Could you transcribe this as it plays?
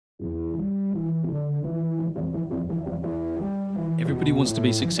Everybody wants to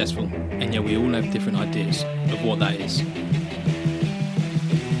be successful, and yet we all have different ideas of what that is.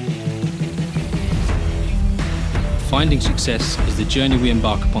 Finding success is the journey we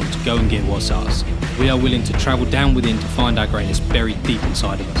embark upon to go and get what's ours. We are willing to travel down within to find our greatness buried deep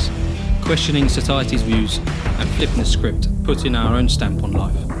inside of us, questioning society's views and flipping the script, putting our own stamp on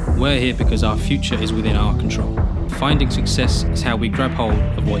life. We're here because our future is within our control. Finding success is how we grab hold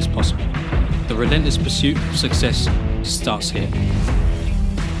of what is possible. The relentless pursuit of success starts here.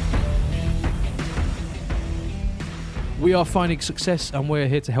 We are finding success, and we're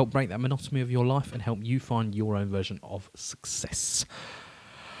here to help break that monotony of your life and help you find your own version of success.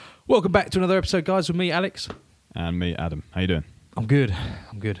 Welcome back to another episode, guys, with me, Alex. And me, Adam. How you doing? I'm good.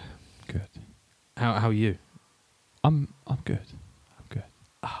 Good. How are you? I'm good.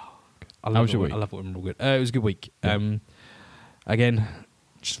 How was your week? I love it when we're all good. It was a good week. Yeah. Again,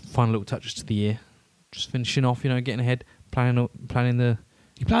 just final little touches to the year. Just finishing off, getting ahead, planning the...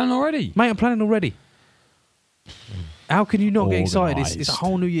 You planning already? Mate, I'm planning already. How can you not get excited? It's a Organised.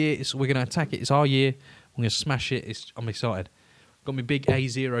 whole new year. We're going to attack it. It's our year. We're going to smash it. I'm excited. Got my big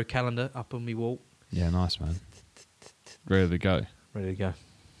A0 calendar up on my wall. Yeah, nice, man. Ready to go. Ready to go.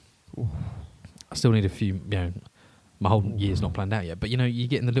 Ooh. I still need a few, my whole year's not planned out yet. But, you're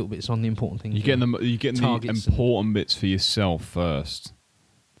getting the little bits on the important things. You're getting the targets important bits for yourself first.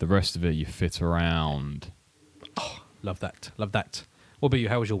 The rest of it, you fit around. Oh, love that. What about you?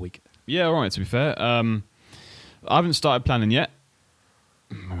 How was your week? Yeah, all right, to be fair. I haven't started planning yet.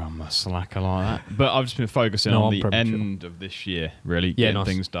 I'm a slacker like that. But I've just been focusing on the end of this year, really, getting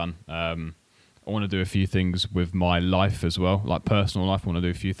things done. I want to do a few things with my life as well, like personal life. I want to do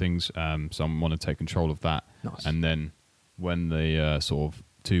a few things, so I want to take control of that. Nice. And then when the sort of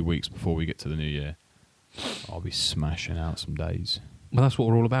 2 weeks before we get to the new year, I'll be smashing out some days. Well, that's what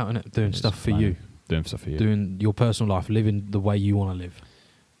we're all about, isn't it? Doing stuff for you. Doing stuff for you. Doing your personal life, living the way you want to live.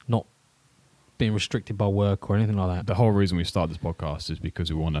 Not being restricted by work or anything like that. The whole reason we start this podcast is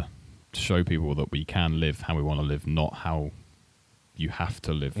because we want to show people that we can live how we want to live, not how you have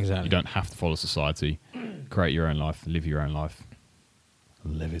to live. Exactly. You don't have to follow society. Create your own life. Live your own life.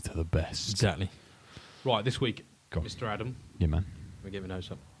 Live it to the best. Exactly. Right, this week, Go on. Mr. Adam. Yeah, man. Let me get my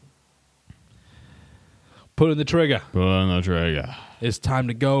notes up. Pulling the trigger. Pull the trigger. It's time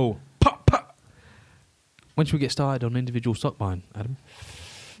to go. Pop, pop. When should we get started on individual stock buying, Adam?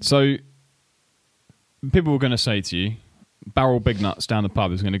 So, people were going to say to you, Barrel Big Nuts down the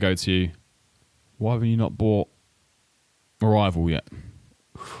pub is going to go to you, why have you not bought Arrival yet?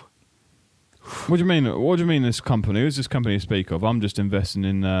 What do you mean? What do you mean? This company? Who's this company you speak of? I'm just investing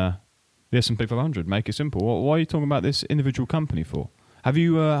in the S&P 500. Make it simple. Why are you talking about this individual company for? Have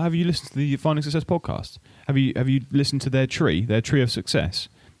you listened to the Finding Success podcast? Have you listened to their tree of success?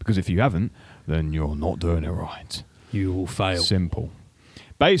 Because if you haven't, then you're not doing it right. You will fail. Simple.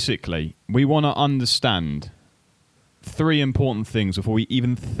 Basically, we want to understand 3 important things before we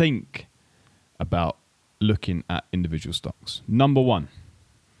even think about looking at individual stocks. Number 1,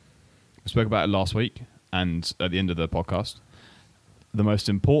 we spoke about it last week and at the end of the podcast. The most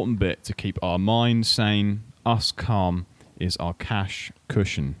important bit to keep our mind sane, us calm, is our cash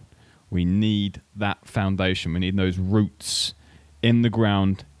cushion. We need that foundation. We need those roots in the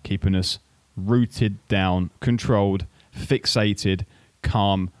ground, keeping us rooted down, controlled, fixated,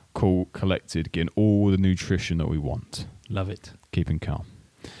 calm, cool, collected, getting all the nutrition that we want. Love it. Keeping calm.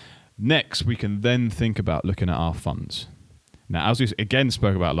 Next, we can then think about looking at our funds. Now, as we again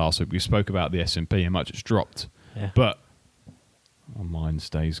spoke about last week, we spoke about the S&P, how much it's dropped. Yeah. But our mind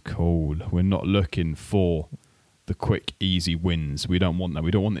stays cool. We're not looking for the quick, easy wins. We don't want that.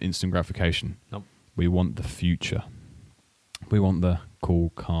 We don't want the instant gratification. Nope. We want the future. We want the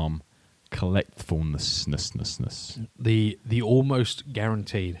cool, calm, collectfulness. The almost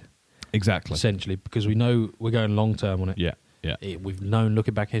guaranteed. Exactly. Essentially, because we know we're going long term on it. Yeah. We've known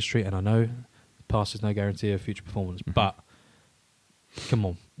looking back history, and I know past is no guarantee of future performance, but come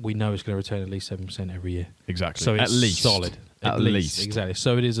on, we know it's going to return at least 7% every year. Exactly. So it's at least solid. At least. Exactly.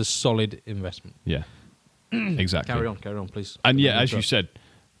 So it is a solid investment. Yeah. Exactly. Carry on, please. And yeah, as you said,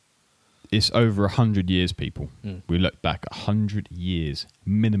 it's over 100 years, people. Mm. We look back 100 years,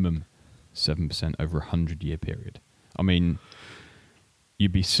 minimum 7% over a 100-year period. I mean,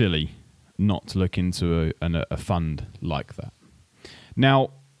 you'd be silly not to look into a fund like that. Now,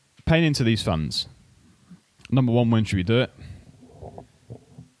 paying into these funds, number 1, when should we do it?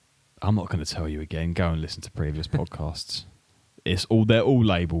 I'm not going to tell you again. Go and listen to previous podcasts. They're all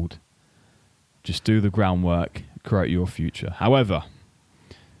labelled. Just do the groundwork, create your future. However,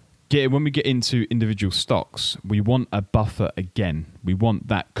 when we get into individual stocks, we want a buffer again. We want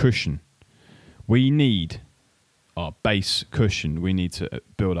that cushion. We need our base cushion. We need to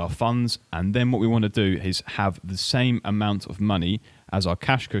build our funds. And then what we want to do is have the same amount of money as our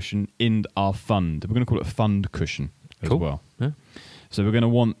cash cushion in our fund. We're going to call it a fund cushion as well. Yeah. So we're going to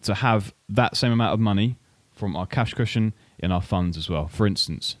want to have that same amount of money from our cash cushion in our funds as well. For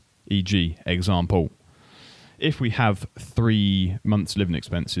instance, e.g., example, if we have 3 months' living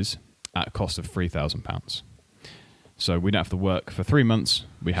expenses at a cost of £3,000, so we don't have to work for 3 months,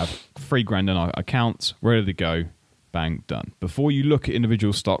 we have £3,000 in our accounts, ready to go, bang, done. Before you look at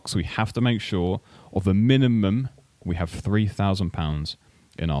individual stocks, we have to make sure of a minimum we have £3,000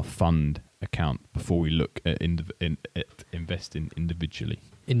 in our fund account before we look at investing individually.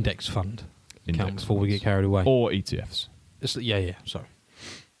 Index fund account Index before we funds. get carried away. Or ETFs. Sorry.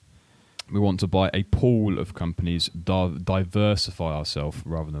 We want to buy a pool of companies, diversify ourselves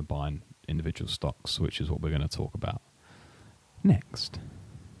rather than buying individual stocks, which is what we're going to talk about next.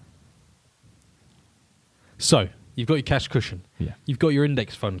 So, you've got your cash cushion. Yeah. You've got your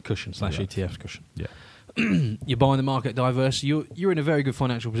index fund cushion / Yeah. ETF cushion. Yeah. You're buying the market diverse. You're in a very good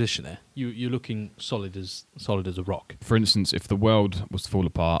financial position there. You're looking solid as a rock. For instance, if the world was to fall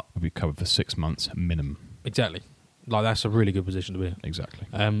apart, we'd be covered for 6 months minimum. Exactly. Like, that's a really good position to be in. Exactly.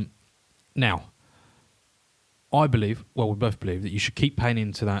 Now, I believe, well, we both believe, that you should keep paying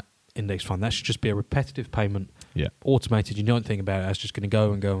into that index fund. That should just be a repetitive payment, Yeah. automated. You don't think about it. It's just going to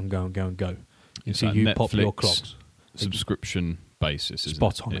go and go and go and go and go. It's So that you pop your Netflix clogs. subscription basis, isn't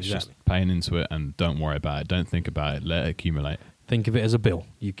Spot it? on, It's exactly. just paying into it and don't worry about it. Don't think about it. Let it accumulate. Think of it as a bill.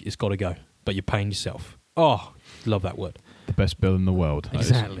 It's got to go, but you're paying yourself. Oh, love that word. The best bill in the world. that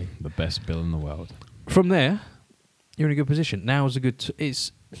is. Exactly. The best bill in the world. From there, you're in a good position. Now is a good.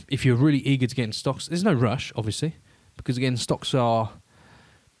 It's if you're really eager to get in stocks. There's no rush, obviously, because again, stocks are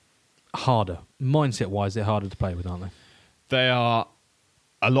harder mindset-wise. They're harder to play with, aren't they? They are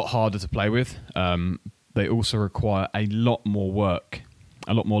a lot harder to play with. They also require a lot more work,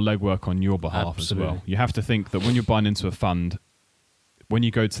 a lot more legwork on your behalf as Absolutely. well. You have to think that when you're buying into a fund, when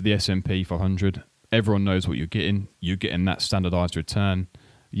you go to the S&P 500, everyone knows what you're getting. You're getting that standardized return.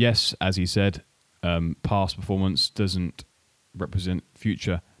 Yes, as he said, past performance doesn't represent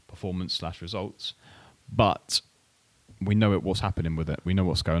future performance / results, but we know what's happening with it. We know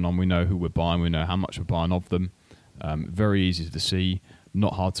what's going on. We know who we're buying. We know how much we're buying of them. Very easy to see.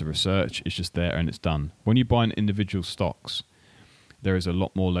 Not hard to research. It's just there and it's done. When you buy individual stocks, there is a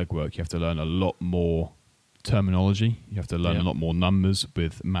lot more legwork. You have to learn a lot more terminology. You have to learn a lot more numbers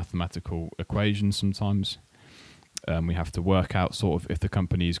with mathematical equations sometimes. We have to work out sort of if the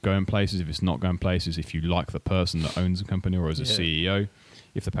company is going places, if it's not going places, if you like the person that owns the company or as a CEO,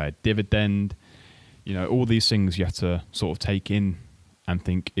 you have to pay a dividend. You know, all these things you have to sort of take in and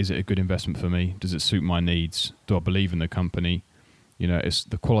think, is it a good investment for me? Does it suit my needs? Do I believe in the company? You know, it's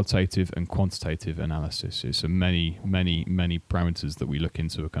the qualitative and quantitative analysis. It's a many parameters that we look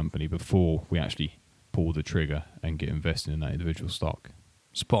into a company before we actually pull the trigger and get invested in that individual stock.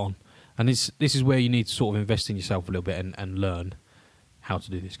 Spot on. And this is where you need to sort of invest in yourself a little bit and learn how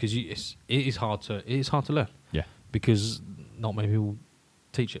to do this, because it is hard to learn. Yeah. Because not many people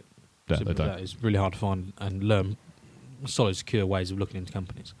teach it. Yeah, Simple they as don't. that. It's really hard to find and learn solid, secure ways of looking into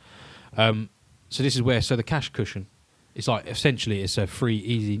companies. So this is where the cash cushion, it's like essentially it's a free,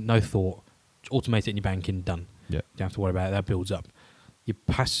 easy, no thought, automate it in your banking, done. Yeah. You don't have to worry about it. That builds up.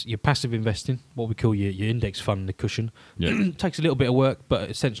 Your passive investing, what we call your index fund, the cushion, takes a little bit of work, but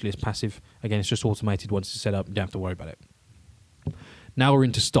essentially it's passive. Again, it's just automated once it's set up. You don't have to worry about it. Now we're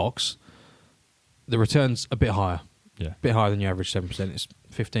into stocks. The return's a bit higher. Yeah. A bit higher than your average 7%. It's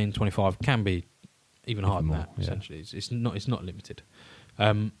 15, 25, can be even higher than more, that, yeah. essentially. It's not limited.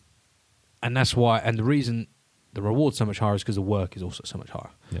 And that's why, and the reason the reward's so much higher is because the work is also so much higher.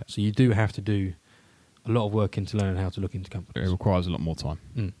 Yeah. So you do have to do a lot of work into learning how to look into It companies. requires a lot more time.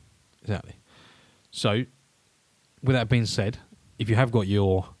 Exactly. So, with that being said, if you have got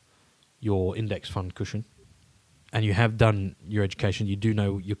your index fund cushion and you have done your education, you do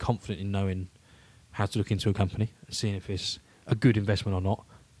know, you're confident in knowing how to look into a company and seeing if it's a good investment or not,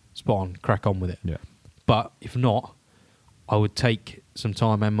 spot on, crack on with it. Yeah. But if not, I would take some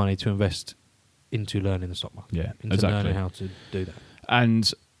time and money to invest into learning the stock market. Yeah, into exactly. learning how to do that.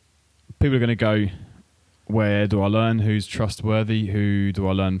 And people are going to go, where do I learn? Who's trustworthy? Who do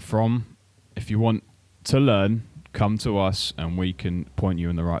I learn from? If you want to learn, come to us and we can point you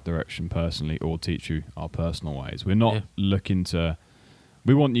in the right direction personally or teach you our personal ways. We're not looking to...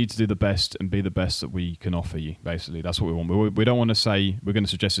 We want you to do the best and be the best that we can offer you, basically. That's what we want. We don't want to say we're going to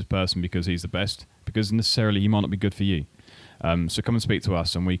suggest this person because he's the best, because necessarily he might not be good for you. So come and speak to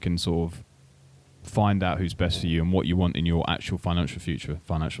us and we can sort of find out who's best for you and what you want in your actual financial future,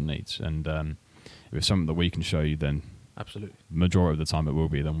 financial needs. And if it's something that we can show you, then Absolutely. majority of the time it will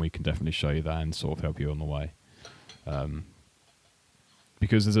be, then we can definitely show you that and sort of help you on the way.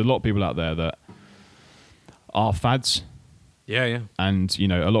 Because there's a lot of people out there that are fads, Yeah. and you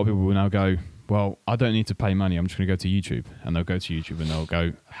know, a lot of people will now go, well, I don't need to pay money, I'm just going to go to YouTube, and they'll go to YouTube and they'll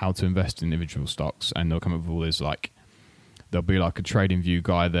go how to invest in individual stocks, and they'll come up with all this, like, there'll be like a trading view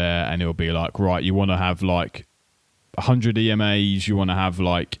guy there, and it'll be like, right, you want to have like 100 EMAs, you want to have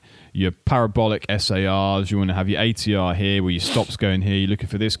like your parabolic SARs, you want to have your ATR here where your stops going here, you're looking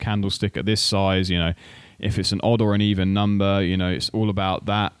for this candlestick at this size, you know, if it's an odd or an even number, you know, it's all about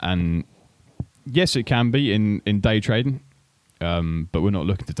that. And yes, it can be in day trading, but we're not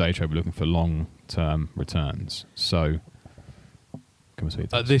looking to day trade, we're looking for long-term returns. So come and speak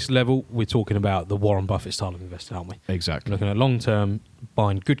to At us. this level, we're talking about the Warren Buffett style of investing, aren't we? Exactly. Looking at long-term,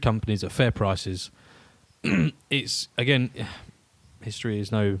 buying good companies at fair prices. It's, again, history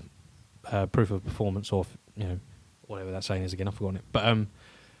is no proof of performance, or, you know, whatever that saying is again, I've forgotten it. But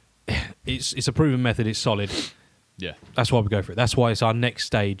it's a proven method, it's solid. Yeah. That's why we go for it. That's why it's our next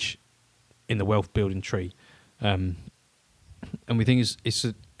stage in the wealth building tree. And we think it's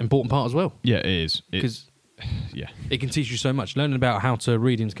an important part as well. Yeah, it is. Because Yeah. it can teach you so much. Learning about how to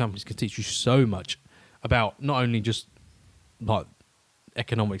read into companies can teach you so much about not only just like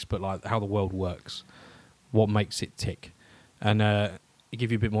economics, but like how the world works, what makes it tick, and it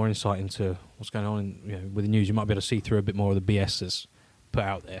give you a bit more insight into what's going on in, you know, with the news. You might be able to see through a bit more of the BS that's put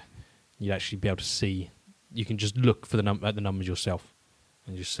out there. You'd actually be able to see. You can just look for at the numbers yourself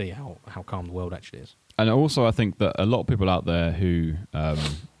and just see how calm the world actually is. And also, I think that a lot of people out there who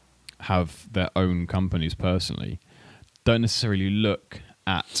have their own companies personally don't necessarily look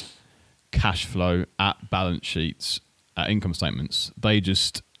at cash flow, at balance sheets, at income statements. They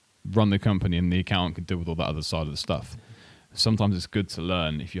just run the company, and the accountant can deal with all that other side of the stuff. Sometimes it's good to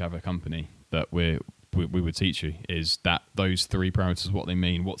learn, if you have a company, that we would teach you, is that those three parameters, what they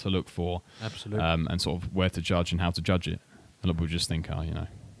mean, what to look for, Absolutely. and sort of where to judge and how to judge it. A lot of people just think, oh, you know,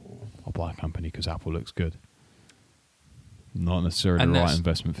 I'll buy a company because Apple looks good. Not necessarily And the right that's-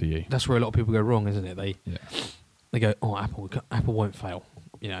 investment for you. That's where a lot of people go wrong, isn't it? Yeah. They go, oh, Apple won't fail,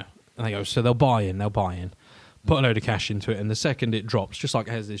 you know. And they go, so they'll buy in, put a load of cash into it, and the second it drops, just like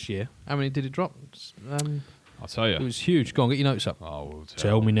it has this year. How many did it drop? I'll tell you. It was huge. Go on, get your notes up. I will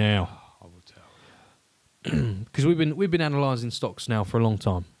Tell me now, I will tell. because we've been analysing stocks now for a long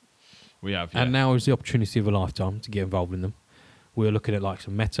time, We have, yeah. and now is the opportunity of a lifetime to get involved in them. We're looking at like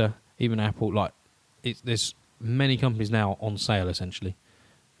some Meta, even Apple. Like, there's many companies now on sale, essentially,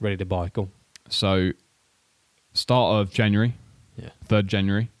 ready to buy. Go on. So, start of January, Yeah. 3rd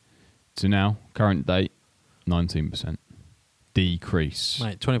January to now, current date, 19% decrease.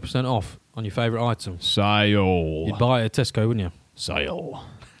 Mate, 20% off on your favourite items. Sale. You'd buy it at Tesco, wouldn't you? Sale.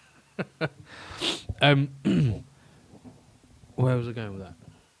 Where was I going with that?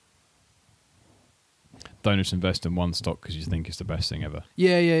 Don't just invest in one stock because you think it's the best thing ever.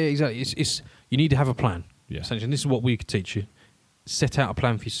 Yeah, exactly. It's you need to have a plan. Yeah. Essentially, and this is what we could teach you. Set out a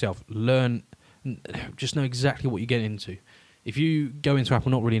plan for yourself. Learn, just know exactly what you're getting into. If you go into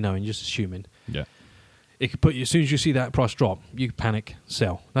Apple not really knowing, just assuming, Yeah. it could put you, as soon as you see that price drop, you could panic,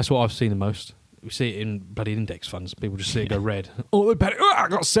 sell. That's what I've seen the most. We see it in bloody index funds. People just see it go red. Oh, they panic. Oh, I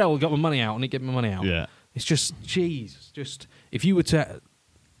got to sell. Got my money out. I need to get my money out. Yeah. It's just, jeez. Just, if you were to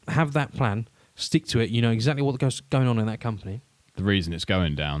have that plan, stick to it, you know exactly what's going on in that company. The reason it's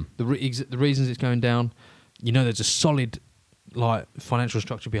going down. The reasons it's going down, you know there's a solid like financial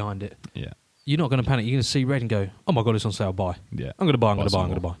structure behind it. Yeah. You're not going to panic. You're going to see red and go, oh my God, it's on sale, buy. Yeah. I'm going to buy, I'm going to buy, Buy I'm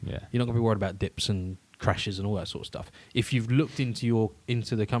some going to buy. more. Yeah. You're not going to be worried about dips and crashes and all that sort of stuff. If you've looked into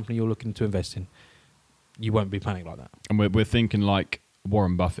the company you're looking to invest in, you won't be panicked like that. And we're thinking like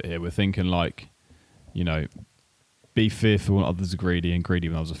Warren Buffett here. We're thinking like, you know, be fearful when others are greedy and greedy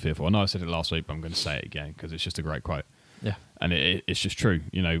when others are fearful. I know I said it last week, but I'm going to say it again because it's just a great quote. Yeah. And it's just true.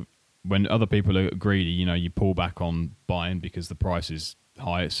 You know, when other people are greedy, you know, you pull back on buying because the price is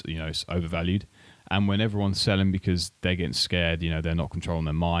high, it's overvalued. And when everyone's selling because they're getting scared, you know, they're not controlling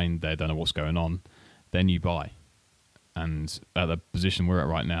their mind, they don't know what's going on, then you buy. And at the position we're at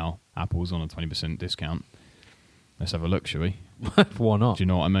right now, Apple's on a 20% discount. Let's have a look, shall we? Why not? Do you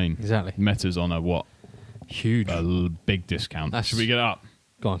know what I mean? Exactly. Meta's on a what? Huge. A big discount. That's- Should we get it up?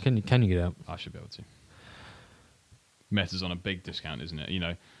 Go on, can you get it up? I should be able to. Meta's on a big discount, isn't it? You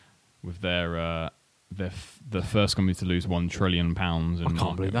know, with their the first company to lose £1 trillion. I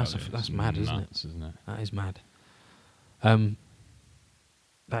can't believe that's mad, isn't it? Isn't it? That is mad.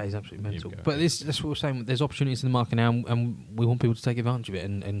 That is absolutely Here we mental. go. But that's what we're saying. There's opportunities in the market now, and we want people to take advantage of it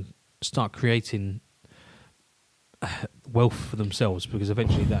and start creating wealth for themselves, because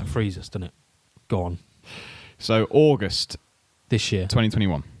eventually that frees us, doesn't it? Go on. So August This year.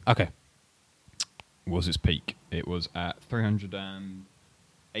 2021 Okay. was its peak. It was at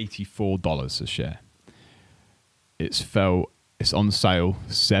 $384 a share. It's on sale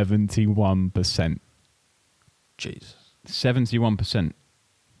 71%. Jesus. 71%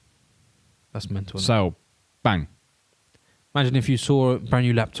 That's mental. Isn't it? sale. Bang. Imagine if you saw a brand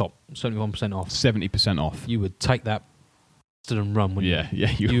new laptop, 71% off. 70% off. You would take that and run, wouldn't Yeah, you?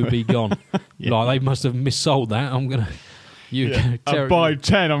 yeah. You would be gone. Yeah. Like, they must have missold that. I'm going to... I buy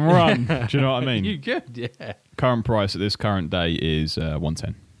 10 and run. Do you know what I mean? You could, yeah. Current price at this current day is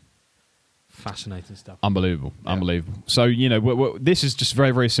 110. Fascinating stuff. Unbelievable, Yeah. unbelievable. So this is just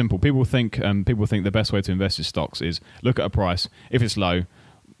very, very simple. People think the best way to invest in stocks is look at a price. If it's low,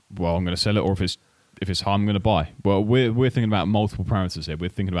 well, I'm going to sell it, or if it's high, I'm going to buy. Well, we're thinking about multiple parameters here. We're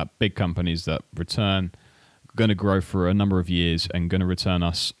thinking about big companies that return, going to grow for a number of years, and going to return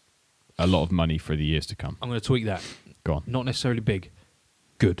us a lot of money for the years to come. I'm going to tweak that. Go on. Not necessarily big.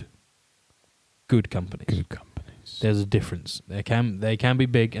 Good companies. Good companies. There's a difference. They can be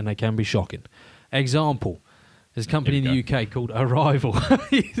big and they can be shocking. Example, there's a company in Here the UK called Arrival.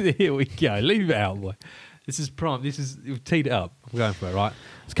 Here we go. Leave it out, boy. This is prime. We've teed it up. I'm going for it, right?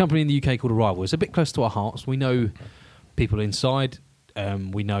 There's a company in the UK called Arrival. It's a bit close to our hearts. We know people inside.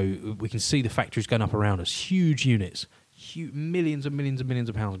 We can see the factories going up around us. Huge units. Millions and millions and millions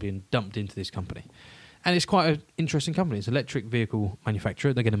of pounds being dumped into this company. And it's quite an interesting company. It's an electric vehicle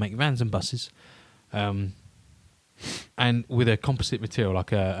manufacturer. They're going to make vans and buses. And with a composite material,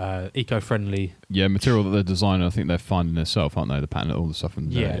 like a eco-friendly... Yeah, material that they're designing, I think they're finding themselves, aren't they? The patent, all the stuff.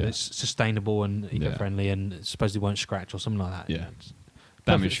 It's sustainable and eco-friendly and it supposedly won't scratch or something like that. Yeah. It's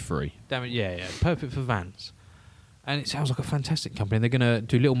Damage-free. Perfect for vans. And it sounds like a fantastic company. They're going to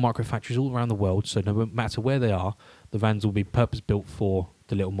do little micro factories all around the world, so no matter where they are, the vans will be purpose-built for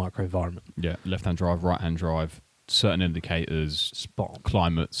the little micro environment. Yeah, left-hand drive, right-hand drive, certain indicators, Spot on.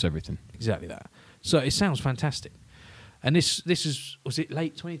 climates, everything. Exactly that. So it sounds fantastic. And this is, was it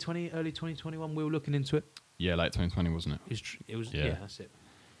late 2020, early 2021 we were looking into it? Yeah, late 2020, wasn't it? It was Yeah. that's it.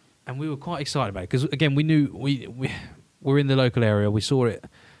 And we were quite excited about it because, again, we knew we're in the local area. We saw it.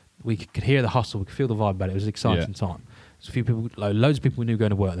 We could hear the hustle. We could feel the vibe about it. It was an exciting time. There's a few people, loads of people we knew going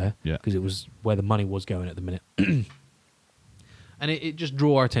to work there because it was where the money was going at the minute. And it just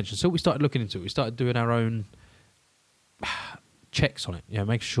drew our attention. So we started looking into it. We started doing our own checks on it,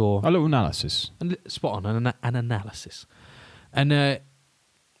 making sure... A little analysis. Spot on, an analysis. And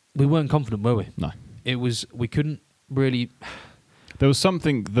we weren't confident, were we? No. We couldn't really... There was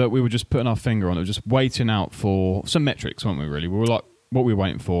something that we were just putting our finger on. It was just waiting out for some metrics, weren't we, really? We were like, what we were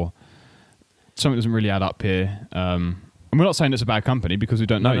waiting for. Something doesn't really add up here. And we're not saying it's a bad company because we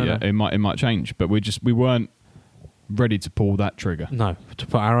don't know yet. No. It might change. But we weren't ready to pull that trigger. No, to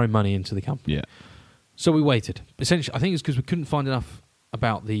put our own money into the company. Yeah. So we waited. Essentially, I think it's because we couldn't find enough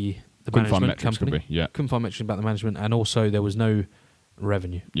about the management company. Couldn't find metrics about the management, and also there was no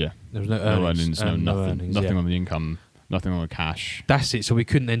revenue. Yeah. There was no earnings. No nothing. Earnings, nothing on the income. Nothing on the cash. That's it. So we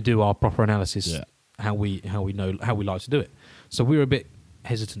couldn't then do our proper analysis. How we like to do it. So we were a bit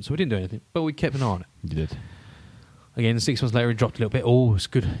hesitant. So we didn't do anything, but we kept an eye on it. You did. Again, 6 months later, it dropped a little bit. Oh, it's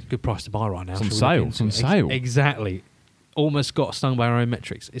good price to buy right now. It's on sale. It's on sale. Exactly. Almost got stung by our own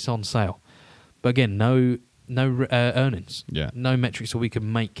metrics. It's on sale. But again, no earnings. Yeah. No metrics so we could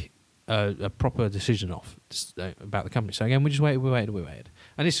make a proper decision off about the company. So again, we just waited.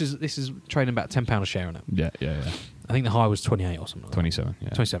 And this is trading about £10 a share on it. Yeah. I think the high was 28 or something like 27,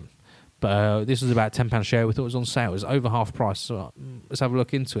 that. 27. But this was about £10 a share. We thought it was on sale. It was over half price. So let's have a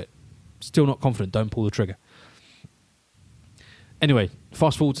look into it. Still not confident. Don't pull the trigger. Anyway,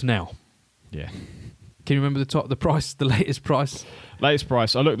 fast forward to now. Yeah. Can you remember the latest price? Latest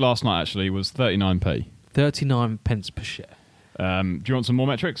price, I looked last night actually, was 39p. 39 pence per share. Do you want some more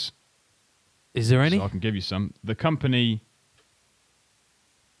metrics? Is there any? So I can give you some. The company,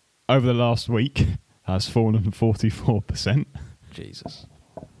 over the last week, has fallen 44%. Jesus.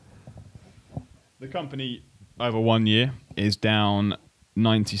 The company, over 1 year, is down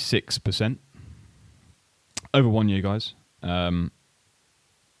 96%. Over 1 year, guys.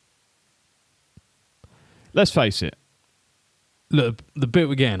 Let's face it. Look, the bit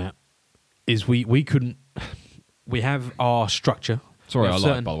we're getting at is we couldn't... We have our structure. Sorry, I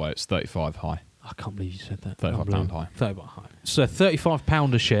lied, by the way. It's 35 high. I can't believe you said that. £35 high. 35 high. So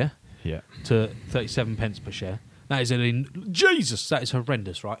 £35 a share Yeah. to 37 pence per share. That is Jesus, that is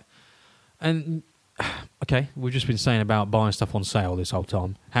horrendous, right? And, okay, we've just been saying about buying stuff on sale this whole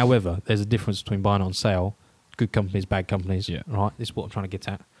time. However, there's a difference between buying on sale, good companies, bad companies, right? This is what I'm trying to get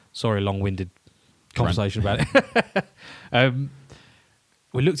at. Sorry, long-winded conversation about it.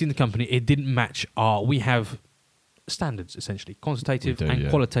 we looked in the company. It didn't match we have standards, essentially, quantitative and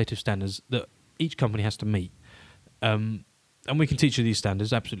qualitative standards that each company has to meet. And we can teach you these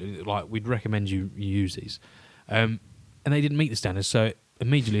standards, absolutely. Like, we'd recommend you use these. And they didn't meet the standards, so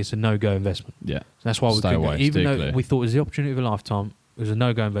immediately it's a no-go investment. Yeah. So that's why we couldn't go. Even though clear. we thought it was the opportunity of a lifetime, it was a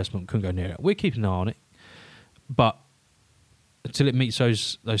no-go investment, couldn't go near it. We're keeping an eye on it, but until it meets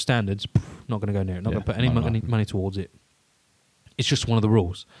those standards, not going to go near it. Not going to put any money towards it. It's just one of the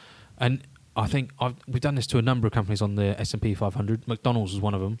rules. And I think we've done this to a number of companies on the S&P 500. McDonald's was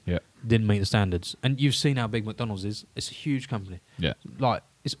one of them. Yeah. Didn't meet the standards. And you've seen how big McDonald's is. It's a huge company. Yeah. Like,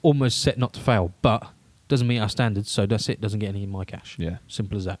 it's almost set not to fail, but doesn't meet our standards, so that's it. Doesn't get any in my cash. Yeah.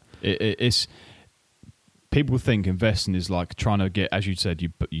 Simple as that. It's people think investing is like trying to get, as you said,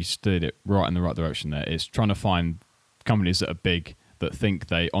 you steered it right in the right direction there. It's trying to find companies that are big, that think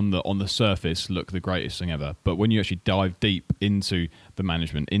they on the surface look the greatest thing ever, but when you actually dive deep into the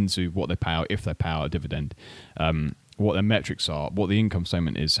management, into what they pay out, if they pay out a dividend, what their metrics are, what the income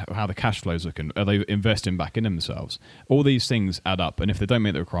statement is, how the cash flows looking, are they investing back in themselves? All these things add up, and if they don't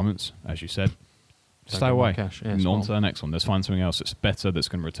meet the requirements, as you said, stay away. Yeah, and on to the next one. Let's find something else that's better, that's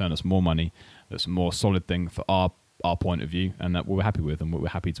going to return us more money, that's a more solid thing for our point of view, and that we're happy with, and we're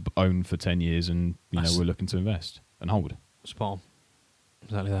happy to own for 10 years, and we're looking to invest and hold. Spot on.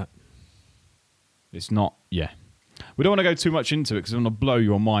 Exactly that. It's not, We don't want to go too much into it because we want to blow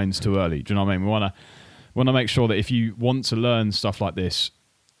your minds too early. Do you know what I mean? We want to make sure that if you want to learn stuff like this,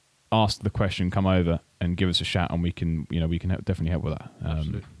 ask the question, come over and give us a shout, and we can definitely help with that.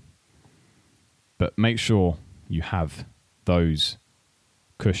 Absolutely. But make sure you have those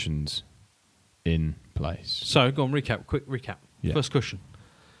cushions in place. So, go on, quick recap. Yeah. First cushion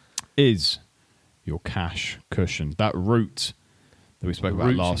is your cash cushion. That route that we spoke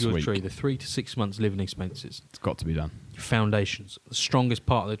about last week. Tree, the 3 to 6 months living expenses. It's got to be done. Your foundations, the strongest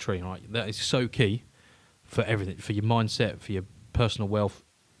part of the tree, right? That is so key for everything, for your mindset, for your personal wealth.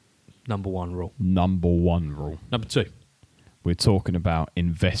 Number one rule. Number 1 rule. Number 2. We're talking about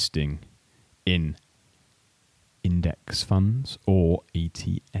investing in index funds or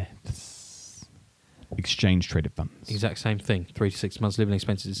ETFs. Exchange traded funds. Exact same thing. 3 to 6 months living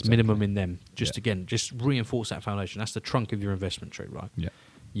expenses. Exactly. Minimum in them. Just reinforce that foundation. That's the trunk of your investment tree, right? Yeah.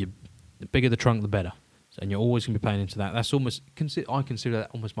 The bigger the trunk, the better. And you're always going to be paying into that. That's almost. I consider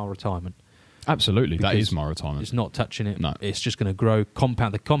that almost my retirement. Absolutely, that is my retirement. It's not touching it. No. It's just going to grow.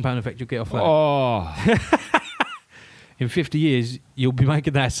 The compound effect you'll get off that. Oh. In 50 years, you'll be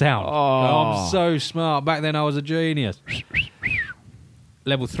making that sound. Oh. I'm so smart. Back then, I was a genius.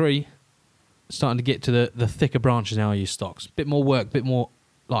 Level 3, starting to get to the thicker branches now of your stocks. Bit more work, bit more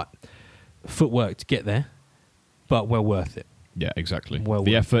like footwork to get there, but well worth it. Yeah, exactly.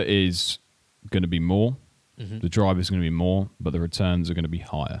 The effort is going to be more. Mm-hmm. The drive is going to be more, but the returns are going to be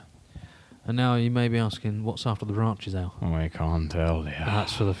higher. And now you may be asking, what's after the branches, Al? I can't tell you.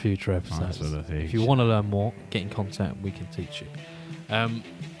 That's for the future episodes. If you want to learn more, get in contact. We can teach you.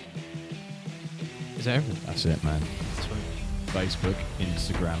 Is that everything? That's it, man. Facebook,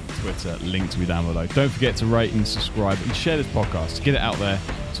 Instagram, Twitter, links we down below. Don't forget to rate and subscribe and share this podcast. Get it out there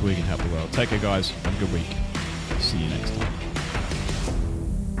so we can help the world. Take care, guys. Have a good week. See you next time.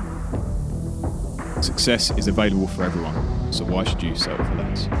 Success is available for everyone, so why should you settle for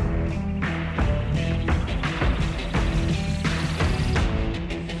less?